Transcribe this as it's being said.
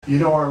You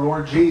know, our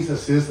Lord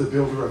Jesus is the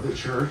builder of the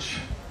church.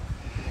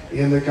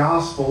 In the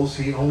Gospels,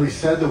 he only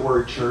said the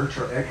word church,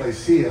 or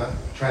ecclesia,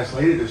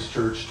 translated as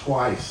church,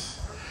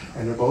 twice.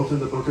 And they're both in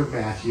the book of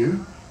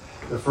Matthew.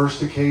 The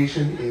first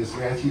occasion is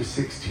Matthew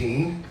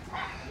 16,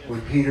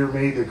 when Peter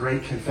made the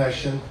great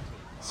confession,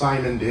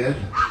 Simon did,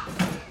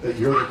 that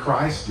you're the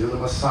Christ, you're the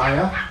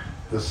Messiah,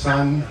 the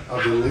Son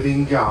of the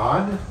living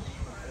God.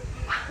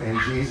 And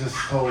Jesus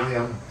told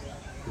him,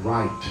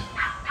 right.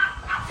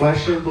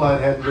 Flesh and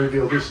blood hadn't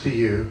revealed this to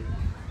you,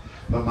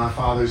 but my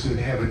Father's in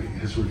heaven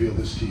has revealed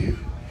this to you.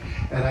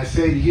 And I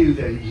say to you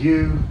that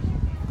you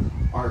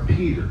are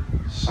Peter,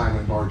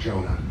 Simon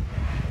Bar-Jonah.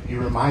 He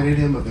reminded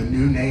him of the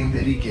new name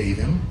that he gave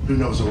him. Who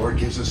knows, the Lord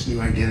gives us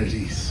new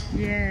identities.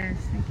 Yes,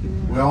 thank you,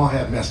 Lord. We all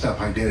have messed up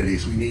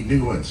identities. We need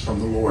new ones from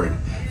the Lord.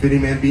 If any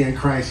man be in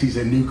Christ, he's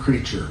a new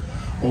creature.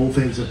 Old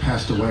things have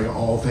passed away.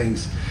 All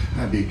things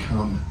have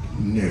become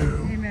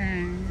new.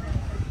 Amen.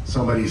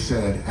 Somebody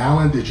said,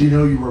 Alan, did you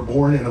know you were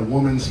born in a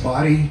woman's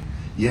body?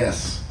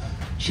 Yes,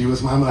 she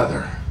was my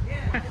mother.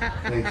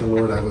 Thank the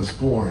Lord I was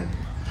born.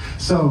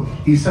 So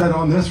he said,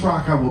 on this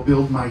rock I will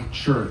build my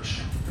church,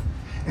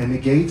 and the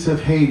gates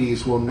of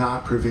Hades will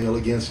not prevail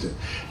against it.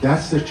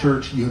 That's the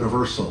church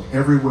universal,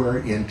 everywhere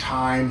in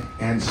time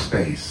and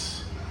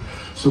space.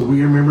 So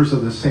we are members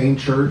of the same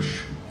church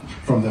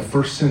from the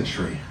first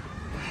century,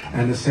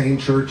 and the same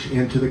church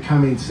into the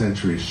coming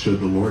centuries,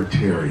 should the Lord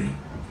tarry.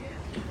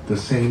 The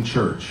same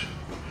church.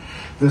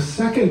 The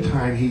second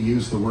time he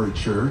used the word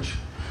church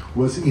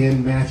was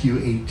in Matthew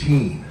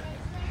 18.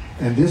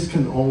 And this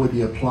can only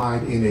be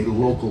applied in a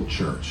local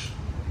church.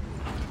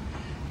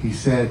 He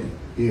said,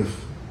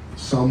 if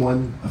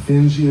someone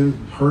offends you,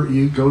 hurt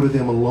you, go to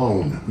them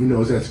alone. Who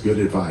knows that's good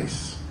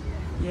advice?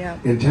 Yeah.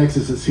 In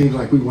Texas, it seems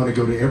like we want to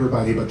go to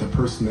everybody but the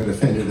person that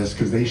offended us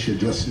because they should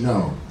just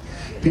know.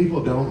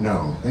 People don't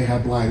know. They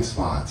have blind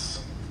spots.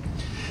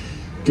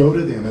 Go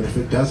to them, and if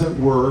it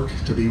doesn't work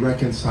to be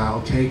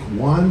reconciled, take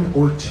one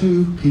or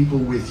two people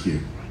with you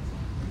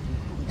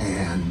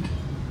and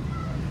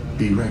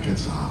be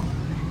reconciled.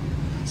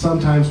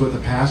 Sometimes with a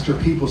pastor,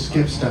 people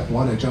skip step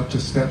one and jump to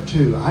step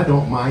two. I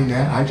don't mind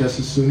that. I just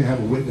as soon have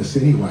a witness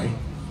anyway.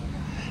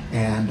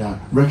 And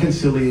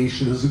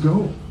reconciliation is a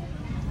goal.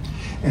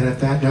 And if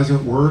that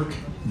doesn't work,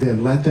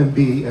 then let them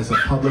be as a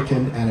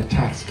publican and a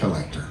tax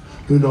collector.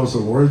 Who knows, the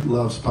Lord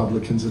loves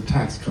publicans and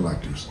tax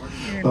collectors.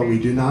 But we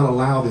do not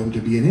allow them to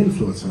be an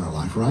influence in our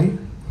life, right?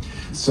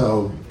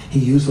 So he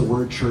used the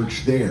word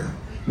church there.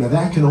 Now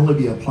that can only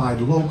be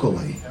applied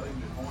locally.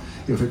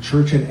 If a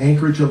church in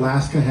Anchorage,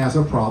 Alaska has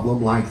a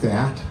problem like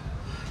that,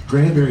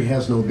 Granbury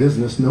has no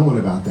business knowing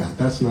about that.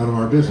 That's none of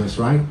our business,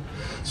 right?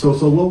 So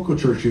it's a local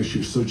church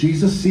issue. So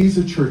Jesus sees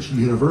the church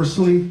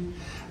universally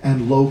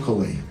and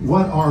locally.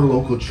 What are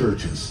local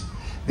churches?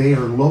 They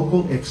are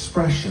local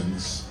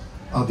expressions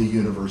of the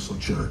universal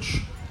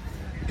church.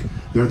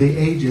 They're the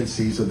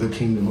agencies of the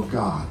kingdom of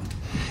God.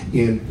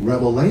 In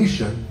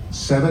Revelation,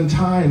 7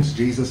 times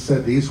Jesus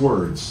said these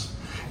words,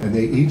 and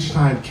they each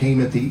time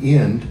came at the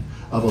end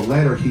of a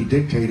letter he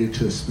dictated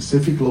to a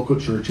specific local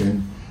church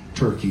in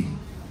Turkey,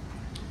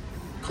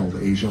 called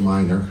Asia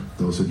Minor,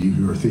 those of you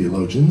who are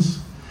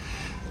theologians.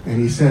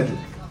 And he said,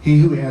 he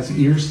who has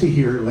ears to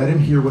hear, let him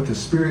hear what the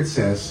Spirit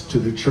says to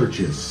the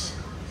churches.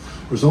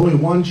 There's only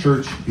one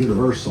church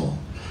universal,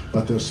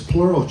 but there's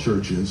plural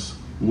churches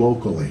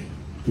locally.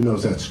 Who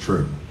knows that's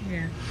true?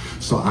 Yeah.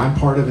 So I'm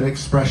part of an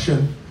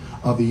expression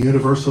of the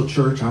universal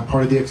church. I'm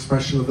part of the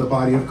expression of the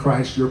body of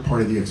Christ. You're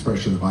part of the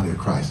expression of the body of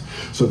Christ.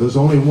 So there's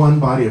only one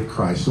body of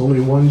Christ, only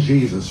one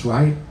Jesus,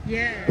 right?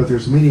 Yeah. But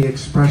there's many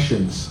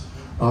expressions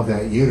of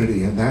that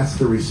unity, and that's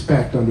the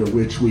respect under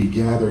which we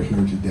gather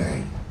here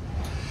today.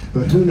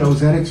 But who knows,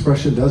 that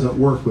expression doesn't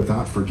work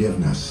without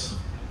forgiveness.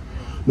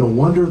 No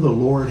wonder the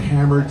Lord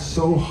hammered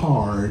so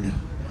hard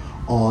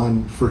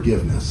on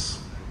forgiveness.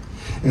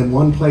 In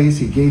one place,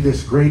 he gave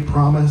this great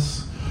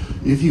promise.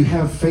 If you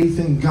have faith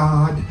in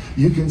God,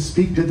 you can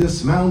speak to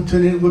this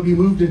mountain, and it will be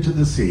moved into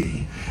the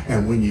sea.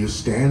 And when you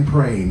stand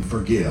praying,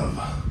 forgive,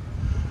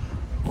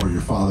 or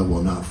your Father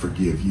will not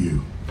forgive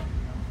you.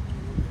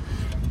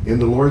 In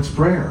the Lord's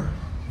Prayer,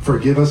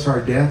 forgive us our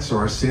debts or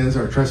our sins,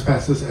 our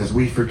trespasses, as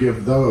we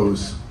forgive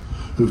those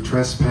who've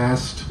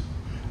trespassed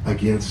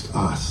against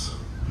us.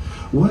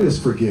 What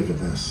is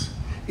forgiveness?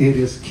 It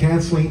is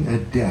canceling a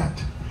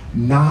debt,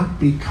 not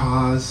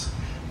because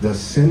the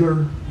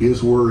sinner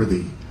is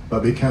worthy,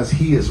 but because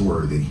he is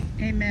worthy.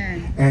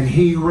 Amen. And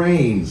he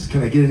reigns.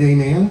 Can I get an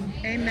amen?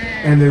 Amen.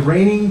 And the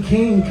reigning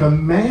king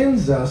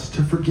commands us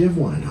to forgive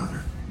one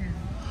another.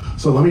 Yeah.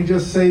 So let me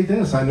just say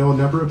this. I know a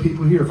number of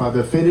people here. If I've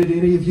offended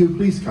any of you,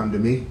 please come to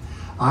me.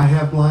 I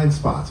have blind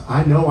spots.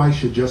 I know I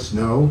should just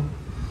know,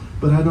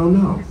 but I don't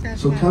know.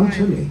 So come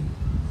to me.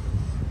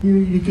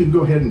 You can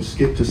go ahead and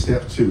skip to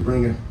step 2.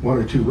 Bring 1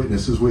 or 2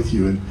 witnesses with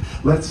you, and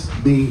let's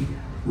be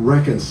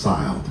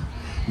reconciled.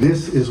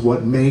 This is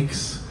what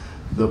makes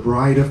the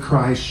bride of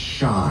Christ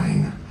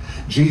shine.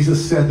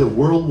 Jesus said the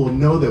world will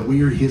know that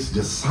we are his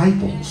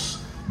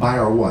disciples by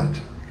our what?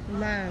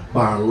 Love.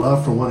 by our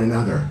love for one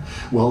another.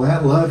 Well,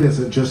 that love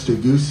isn't just a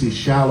goosey,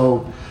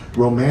 shallow,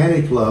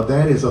 romantic love.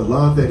 That is a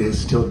love that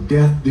is till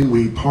death do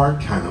we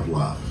part kind of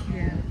love.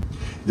 Yeah.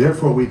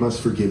 Therefore, we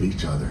must forgive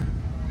each other.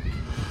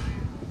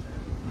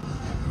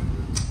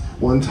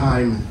 One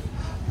time,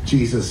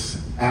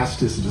 Jesus asked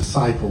his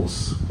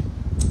disciples,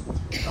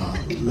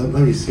 let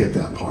me skip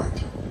that part.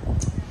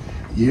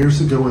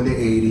 Years ago in the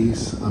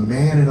 80s, a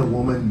man and a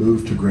woman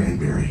moved to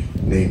Granbury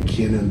named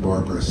Ken and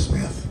Barbara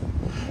Smith.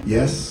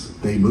 Yes,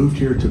 they moved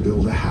here to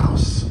build a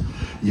house.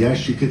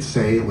 Yes, you could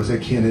say it was a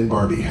Ken and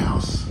Barbie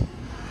house.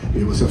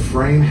 It was a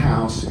frame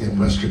house in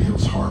Western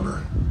Hills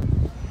Harbor.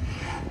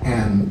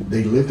 And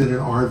they lived in an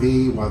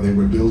RV while they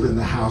were building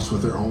the house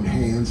with their own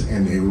hands,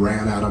 and they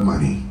ran out of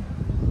money.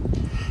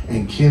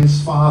 And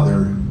Ken's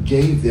father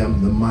gave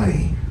them the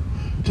money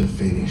to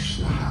finish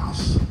the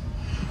house.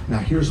 Now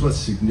here's what's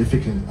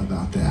significant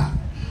about that.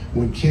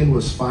 When Ken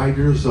was 5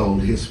 years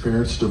old, his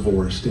parents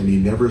divorced, and he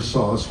never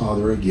saw his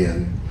father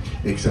again,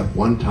 except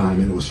one time,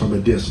 and it was from a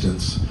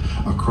distance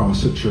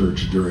across a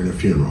church during a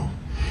funeral.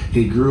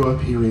 He grew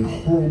up hearing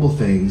horrible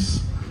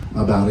things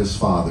about his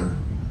father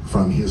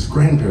from his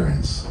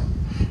grandparents.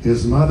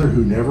 His mother,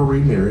 who never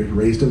remarried,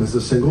 raised him as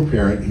a single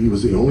parent. He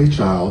was the only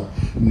child,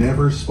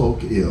 never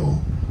spoke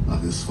ill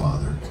of his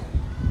father.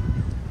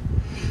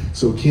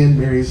 So Ken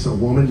marries a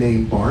woman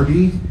named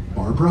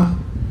Barbara,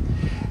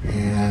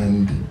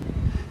 and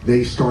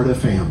they start a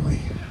family.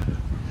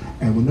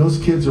 And when those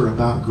kids are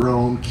about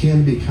grown,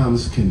 Ken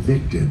becomes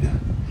convicted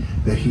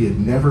that he had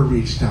never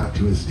reached out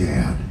to his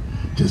dad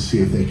to see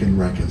if they can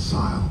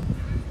reconcile.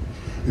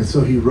 And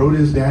so he wrote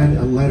his dad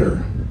a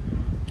letter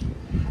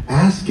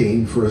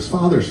asking for his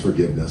father's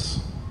forgiveness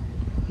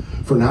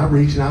for not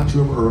reaching out to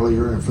him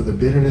earlier and for the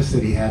bitterness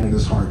that he had in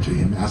his heart to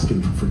him,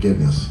 asking for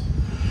forgiveness.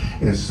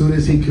 And as soon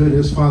as he could,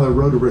 his father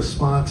wrote a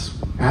response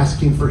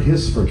asking for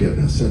his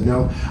forgiveness. Said,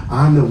 no,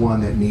 I'm the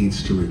one that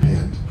needs to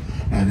repent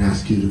and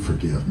ask you to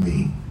forgive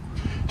me.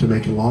 To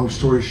make a long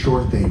story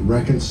short, they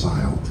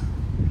reconciled.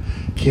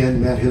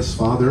 Ken met his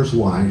father's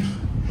wife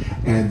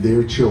and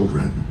their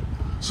children.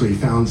 So he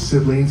found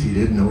siblings he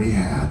didn't know he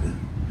had.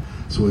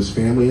 So his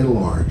family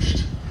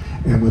enlarged.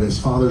 And when his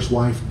father's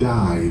wife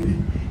died,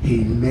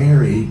 he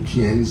married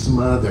Ken's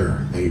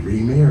mother. They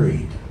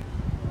remarried.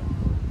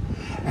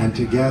 And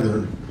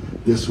together,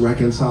 this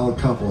reconciled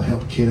couple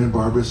helped Ken and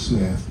Barbara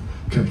Smith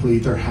complete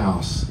their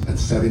house at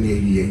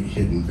 788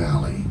 Hidden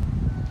Valley.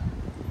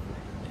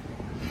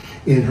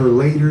 In her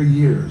later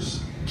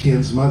years,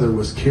 Ken's mother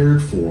was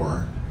cared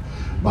for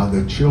by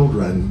the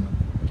children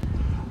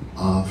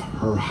of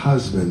her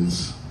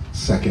husband's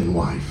second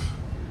wife.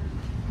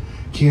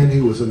 Ken,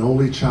 who was an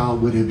only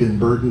child, would have been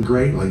burdened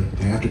greatly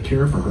to have to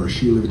care for her.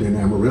 She lived in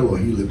Amarillo,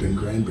 he lived in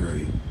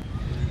Granbury.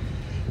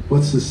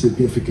 What's the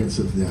significance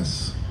of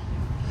this?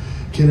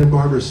 Ken and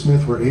Barbara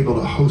Smith were able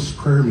to host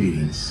prayer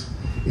meetings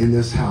in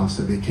this house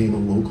that became a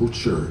local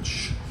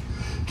church.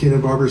 Ken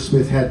and Barbara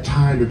Smith had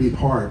time to be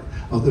part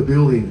of the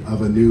building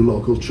of a new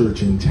local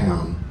church in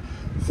town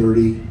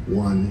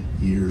 31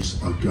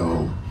 years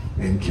ago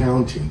and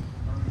counting,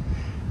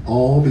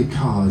 all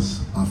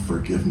because of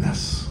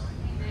forgiveness.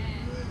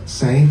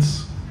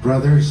 Saints,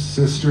 brothers,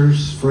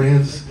 sisters,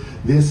 friends,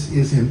 this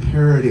is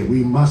imperative.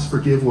 We must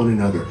forgive one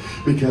another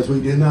because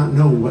we did not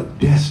know what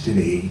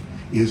destiny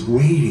is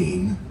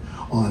waiting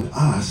on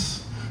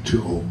us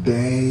to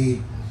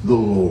obey the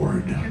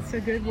Lord. That's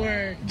a good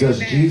word. Does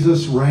Amen.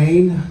 Jesus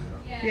reign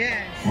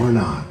Yes. or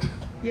not?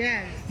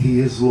 Yes. He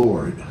is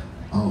Lord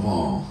of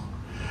all.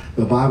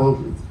 The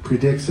Bible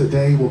predicts a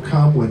day will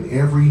come when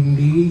every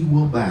knee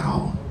will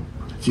bow.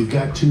 If you've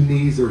got two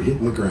knees, they're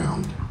hitting the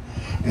ground.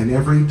 And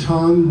every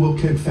tongue will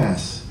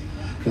confess.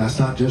 That's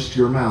not just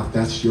your mouth,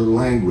 that's your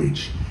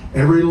language.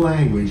 Every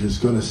language is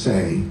going to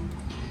say,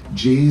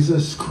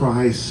 Jesus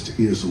Christ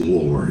is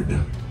Lord,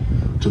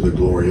 to the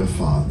glory of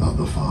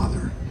the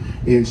Father.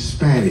 In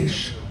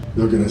Spanish,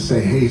 they're going to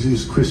say,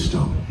 Jesus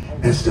Cristo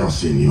es el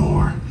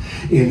Señor.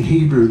 In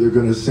Hebrew, they're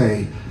going to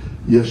say,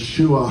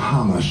 Yeshua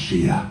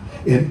HaMashiach.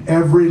 In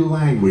every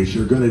language,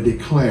 you're going to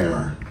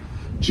declare,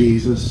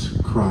 Jesus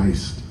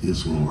Christ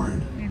is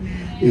Lord.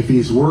 Amen. If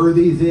he's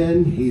worthy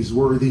then, he's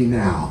worthy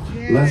now.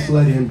 Yes. Let's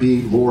let him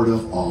be Lord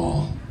of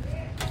all.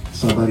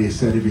 Somebody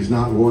said if he's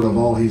not Lord of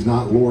all, he's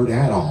not Lord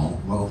at all.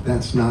 Well,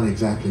 that's not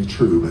exactly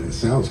true, but it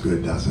sounds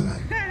good, doesn't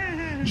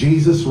it?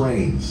 Jesus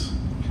reigns.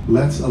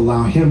 Let's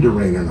allow him to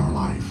reign in our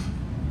life.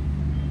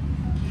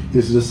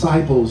 His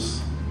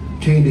disciples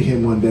came to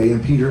him one day,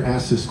 and Peter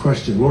asked this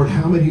question, Lord,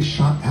 how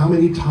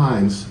many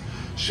times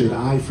should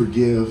I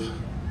forgive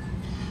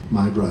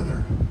my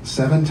brother?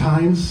 7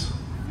 times?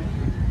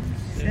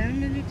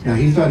 70 times. Now,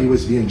 he thought he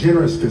was being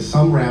generous because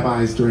some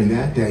rabbis during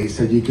that day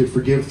said you could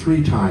forgive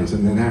 3 times,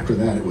 and then after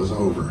that it was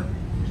over.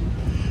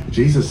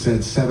 Jesus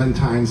said 7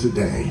 times a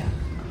day.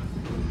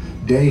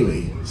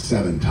 Daily,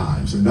 7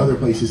 times. Another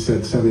place he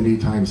said 70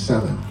 times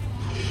 7.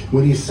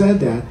 When he said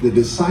that, the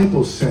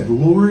disciples said,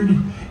 Lord,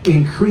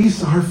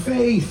 increase our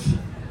faith.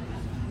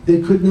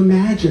 They couldn't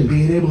imagine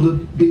being able to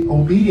be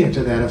obedient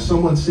to that. If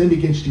someone sinned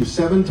against you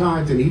 7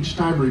 times and each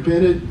time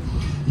repented,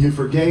 You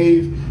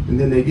forgave, and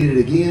then they did it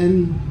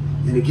again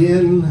and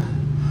again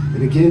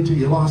and again till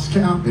you lost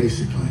count,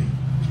 basically.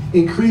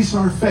 Increase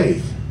our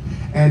faith.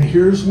 And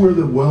here's where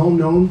the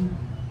well-known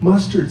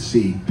mustard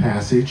seed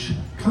passage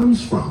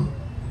comes from.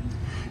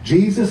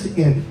 Jesus,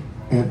 in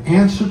an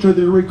answer to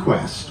their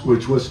request,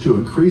 which was to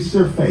increase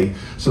their faith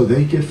so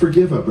they could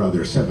forgive a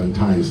brother 7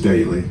 times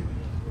daily,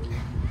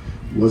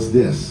 was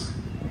this: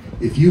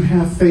 if you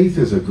have faith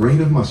as a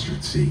grain of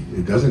mustard seed,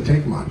 it doesn't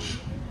take much.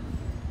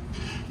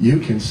 You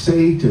can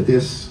say to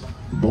this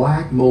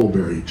black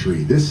mulberry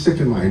tree, this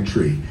sycamore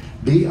tree,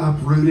 be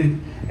uprooted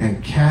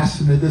and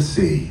cast into the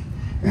sea,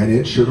 and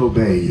it should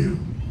obey you.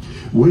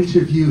 Which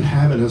of you,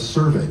 having a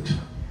servant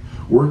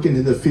working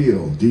in the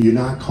field, do you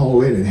not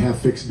call in and have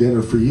fixed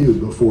dinner for you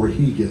before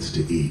he gets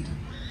to eat?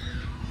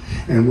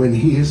 And when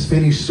he is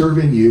finished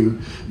serving you,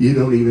 you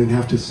don't even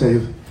have to say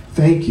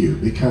thank you,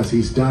 because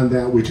he's done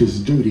that which is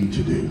duty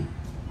to do.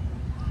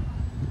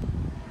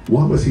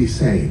 What was he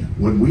saying?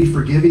 When we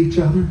forgive each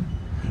other,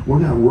 we're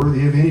not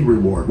worthy of any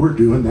reward. We're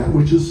doing that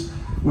which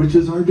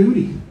is our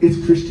duty.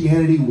 It's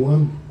Christianity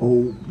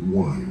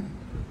 101.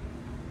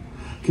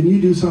 Can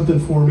you do something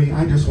for me?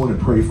 I just want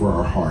to pray for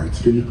our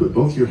hearts. Can you put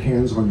both your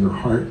hands on your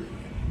heart?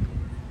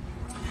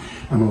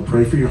 I'm going to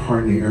pray for your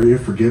heart in the area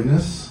of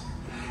forgiveness,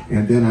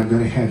 and then I'm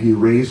going to have you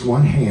raise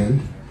one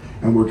hand,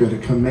 and we're going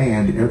to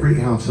command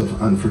every ounce of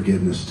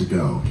unforgiveness to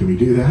go. Can we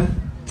do that?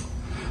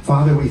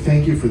 Father, we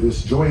thank you for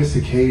this joyous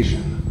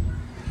occasion.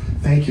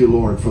 Thank you,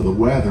 Lord, for the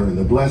weather and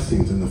the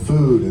blessings and the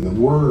food and the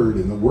word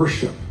and the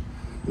worship,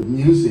 the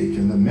music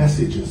and the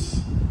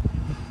messages.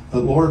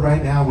 But Lord,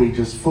 right now we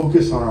just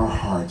focus on our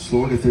hearts.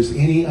 Lord, if there's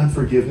any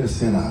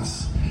unforgiveness in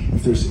us,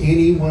 if there's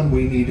anyone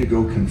we need to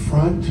go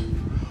confront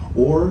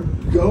or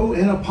go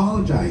and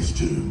apologize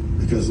to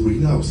because we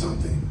know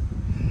something,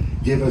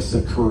 give us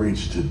the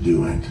courage to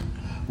do it.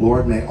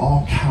 Lord, may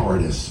all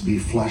cowardice be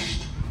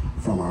flushed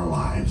from our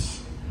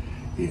lives.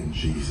 In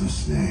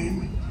Jesus'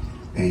 name,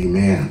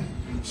 amen.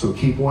 So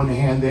keep one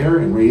hand there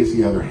and raise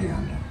the other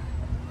hand.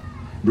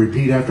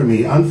 Repeat after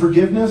me.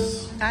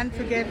 Unforgiveness.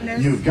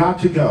 Unforgiveness. You've got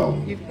to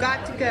go. You've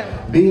got to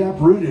go. Be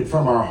uprooted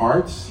from our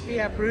hearts. Be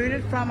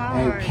uprooted from our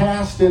and hearts.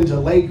 Cast into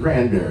Lake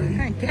Granbury.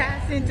 And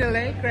cast into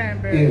Lake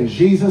Granbury. In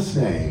Jesus'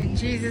 name. In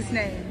Jesus'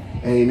 name.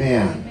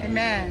 Amen.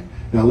 Amen.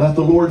 Now let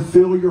the Lord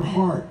fill your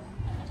heart.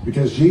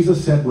 Because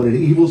Jesus said when an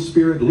evil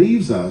spirit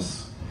leaves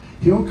us,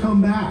 he'll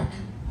come back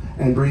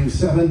and bring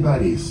 7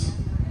 buddies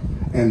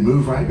and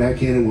move right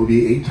back in, and we'll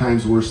be 8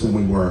 times worse than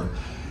we were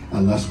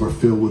unless we're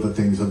filled with the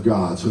things of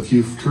God. So if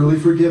you've truly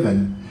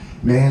forgiven,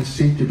 man,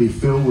 seek to be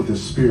filled with the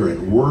Spirit.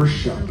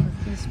 Worship.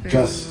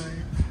 Just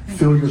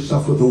fill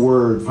yourself with the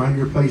Word. Find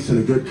your place in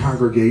a good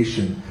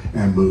congregation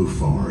and move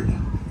forward.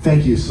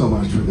 Thank you so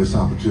much for this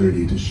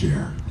opportunity to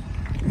share.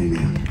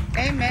 Amen.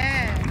 Amen.